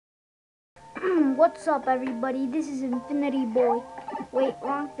What's up, everybody? This is Infinity Boy. Wait,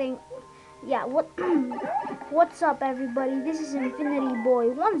 wrong thing. Yeah, what's up, everybody? This is Infinity Boy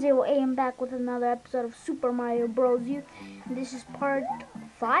 10A. I'm back with another episode of Super Mario Bros. U. This is part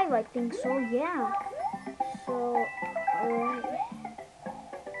 5, I think so. Yeah. So, alright.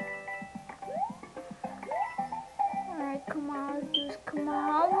 Alright, come on, let's do this. Come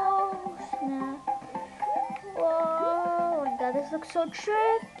on. Whoa, snap. Whoa, my god, this looks so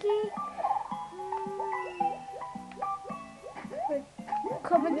tricky.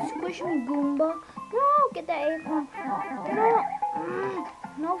 Come and squish me, Goomba. No, get that acorn. No,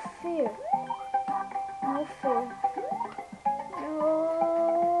 no fear. No fear. No.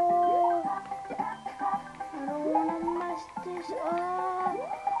 I don't want to mess this up.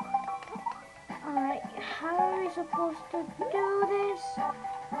 Alright, how are we supposed to do this?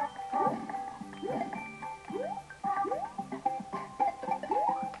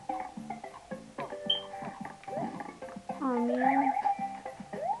 Oh, man.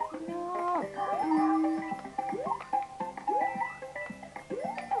 No.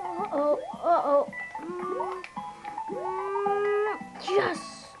 Uh-oh. Uh-oh. Yes!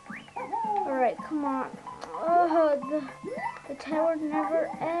 Alright, come on. The tower never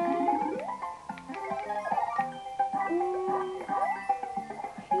ends.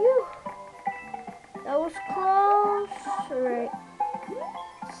 Phew. That was close. Alright.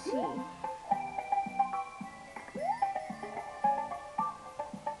 Let's see.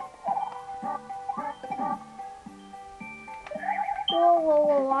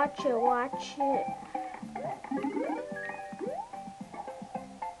 Whoa, watch it.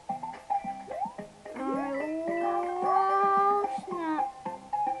 Alright, whoa, snap.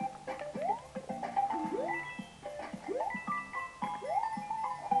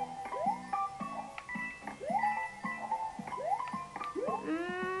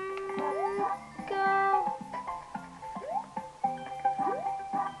 Go.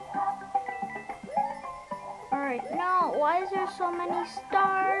 Alright, no, why is there so many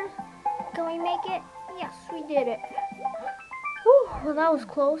stars? Can we make it? Yes, we did it. Whew, well, that was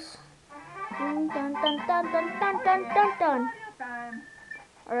close. Dun, dun, dun, dun, dun, dun, dun, dun, dun.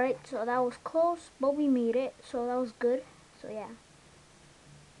 Alright, so that was close, but we made it, so that was good. So yeah.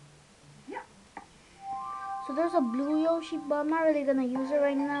 So there's a blue Yoshi, but I'm not really gonna use it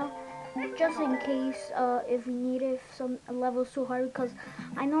right now. Just in case if we need it, if some level's too hard, because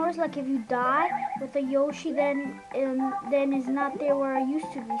I noticed like if you die with a Yoshi, then it's not there where it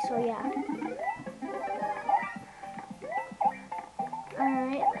used to be. So yeah. All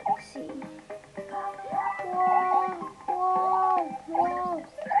right, let's see. Whoa!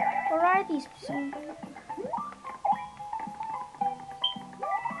 Where are these?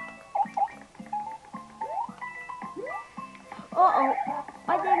 Uh-oh.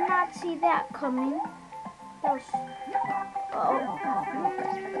 I did not see that coming. That was... Uh-oh.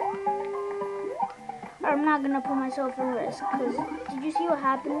 I'm not gonna put myself in risk, because did you see what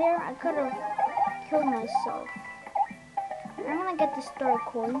happened there? I could have killed myself. I'm gonna get the star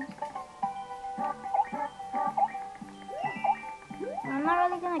coin. I'm not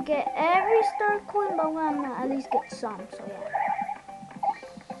really gonna get every star coin, but I'm gonna at least get some, so yeah.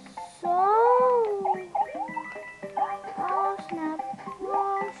 Oh snap.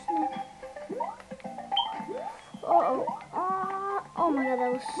 Uh-oh. Oh my god,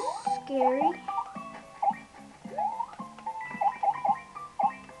 that was scary.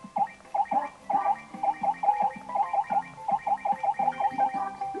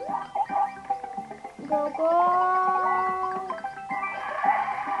 Go.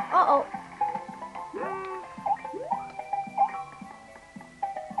 Uh-oh.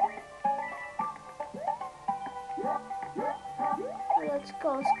 Let's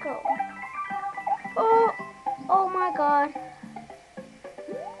go. Oh my god.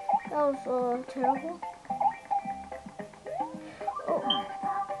 That was terrible.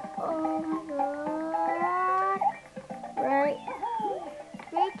 Oh my god. Right.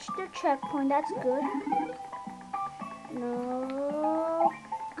 Reach the checkpoint. That's good. No.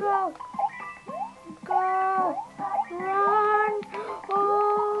 Go. Run. Oh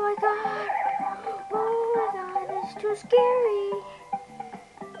my god. It's too scary.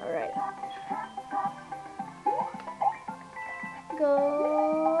 Alright. Go.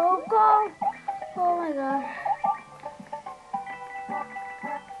 Oh my god.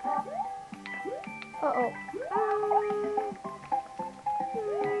 Uh-oh.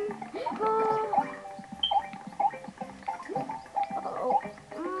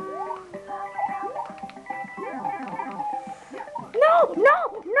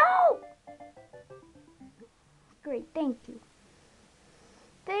 No! Great, thank you.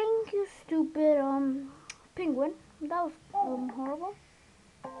 stupid penguin. That was horrible.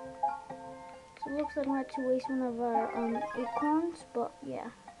 So it looks like I'm not to waste one of our acorns, but yeah.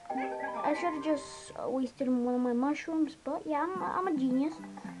 I should have just wasted one of my mushrooms, but yeah, I'm a genius.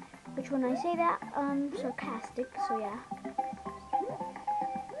 Which when I say that, sarcastic, so yeah.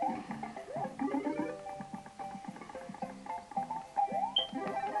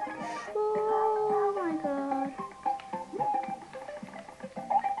 Oh my god.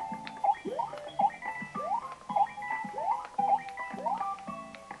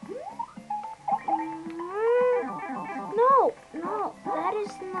 No, no, that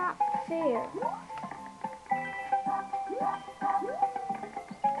is not fair.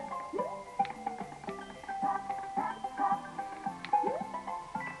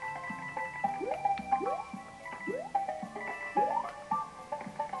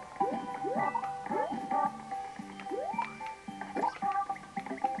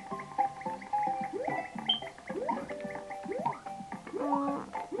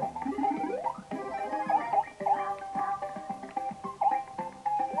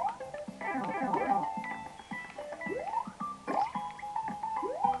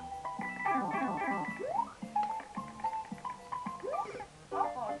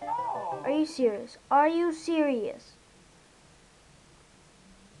 Are you serious? Are you serious?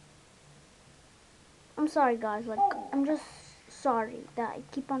 I'm sorry guys, like, I'm just sorry that I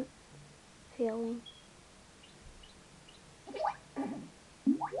keep on failing.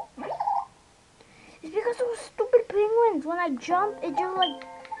 It's because those stupid penguins. When I jump, it just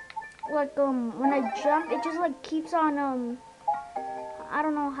when I jump, it just like keeps on I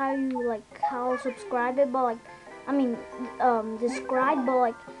don't know how you how subscribe it, but I mean describe,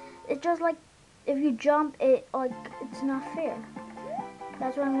 but it just if you jump, it it's not fair.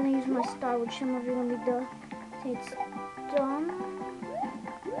 That's why I'm gonna use my star, which some of you are gonna be done. Say it's done.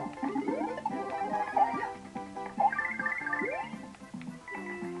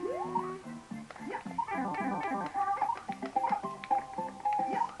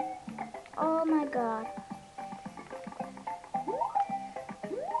 Oh my god.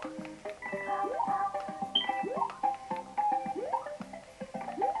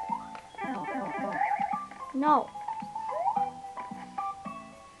 No.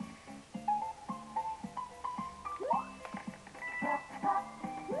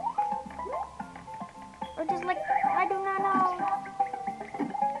 Or just I do not know.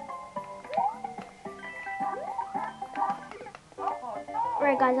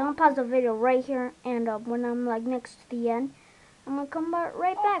 Alright guys, I'm gonna pause the video right here, and when I'm next to the end, I'm gonna come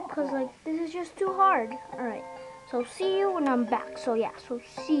right back, because this is just too hard. Alright, so see you when I'm back. So yeah, so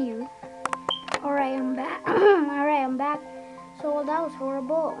see you. Alright, I'm back. Alright, I'm back. So that was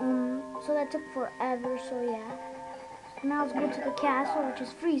horrible. So that took forever, so yeah. Now let's go to the castle, which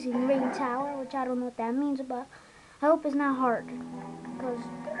is Freezing Rain Tower, which I don't know what that means, but I hope it's not hard, because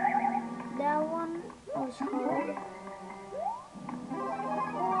that one was hard.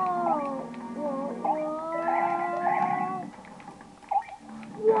 Whoa, whoa, whoa.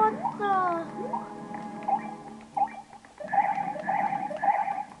 What the?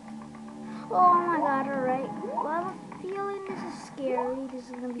 Oh my god, alright. Well, I have a feeling this is scary. This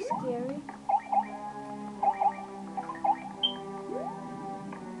is gonna be scary.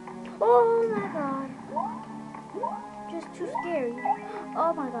 Oh my god. Just too scary.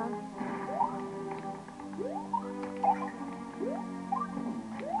 Oh my god.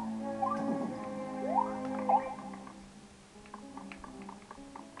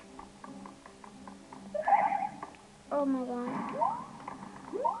 Oh my god.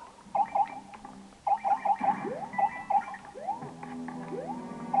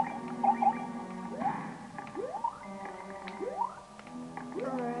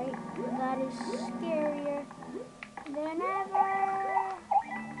 Alright, that is scarier than ever.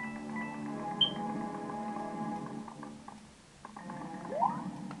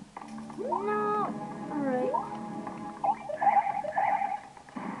 No. Alright.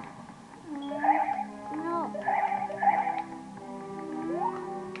 No.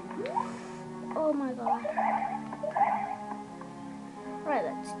 Oh my god. Alright,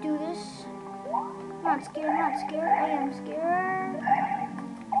 let's do this. Not scared, not scared. I am scared.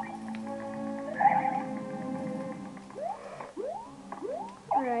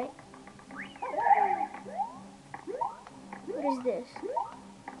 Alright. What is this?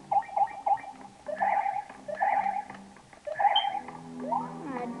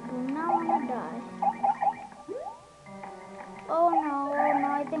 I do not want to die. Oh no,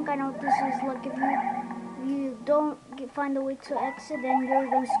 I think I know what this is. Like if you don't find a way to exit, then you're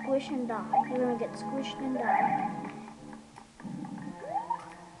gonna squish and die. You're gonna get squished and die.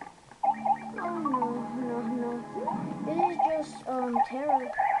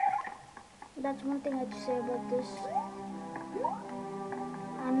 terror. That's one thing I have to say about this.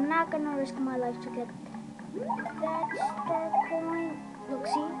 I'm not gonna risk my life to get that star coin. Look,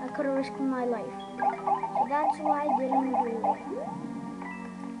 see, I could have risked my life. So that's why I didn't do it.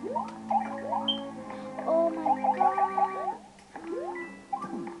 Oh my god.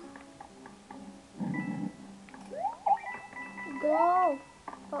 Go.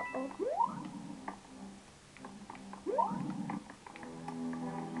 Uh-oh.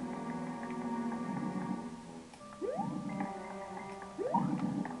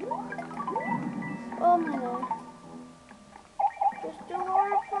 Oh my god. Just too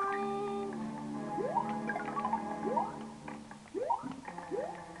horrifying.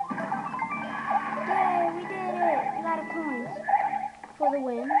 Yay, we did it. A lot of coins for the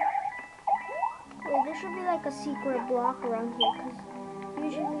win. Wait, there should be like a secret block around here, because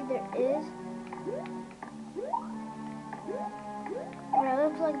usually there is. Alright,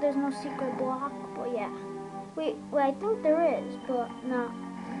 looks like there's no secret block, but yeah. Wait, I think there is, but no.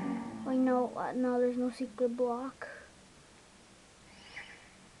 Wait, no, there's no secret block.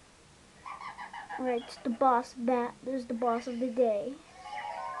 Alright, it's the boss bat. There's the boss of the day.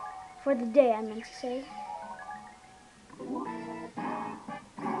 For the day, I meant to say.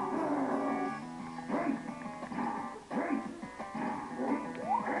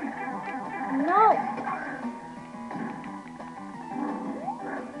 No!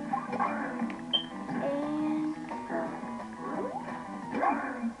 And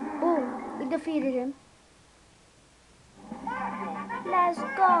boom, we defeated him. Let's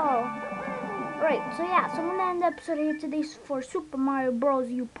go! Right, so yeah, so I'm gonna end the episode here today for Super Mario Bros.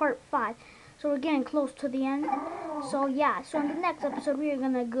 U Part 5. So we're getting close to the end. So yeah, so in the next episode we're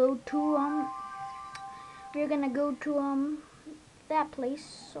gonna go to that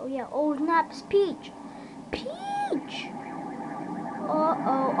place. So yeah, oh snap, it's Peach! Peach!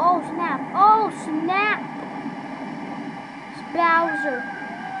 Uh-oh, oh snap, oh snap! It's Bowser.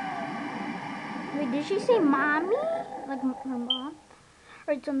 Wait, did she say mommy? Like her mom?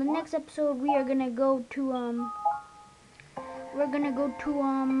 Alright, so in the next episode we are gonna go to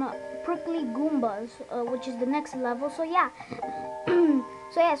Prickly Goombas, which is the next level. So yeah.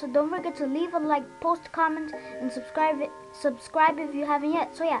 So don't forget to leave a like, post comments, and subscribe if you haven't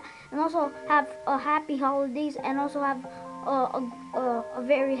yet. So yeah, and also have a happy holidays, and also have a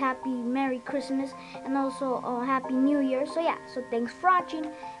very happy Merry Christmas, and also a Happy New Year. So yeah, so thanks for watching,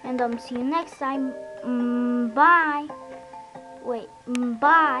 and see you next time. Bye. Wait,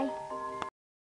 bye.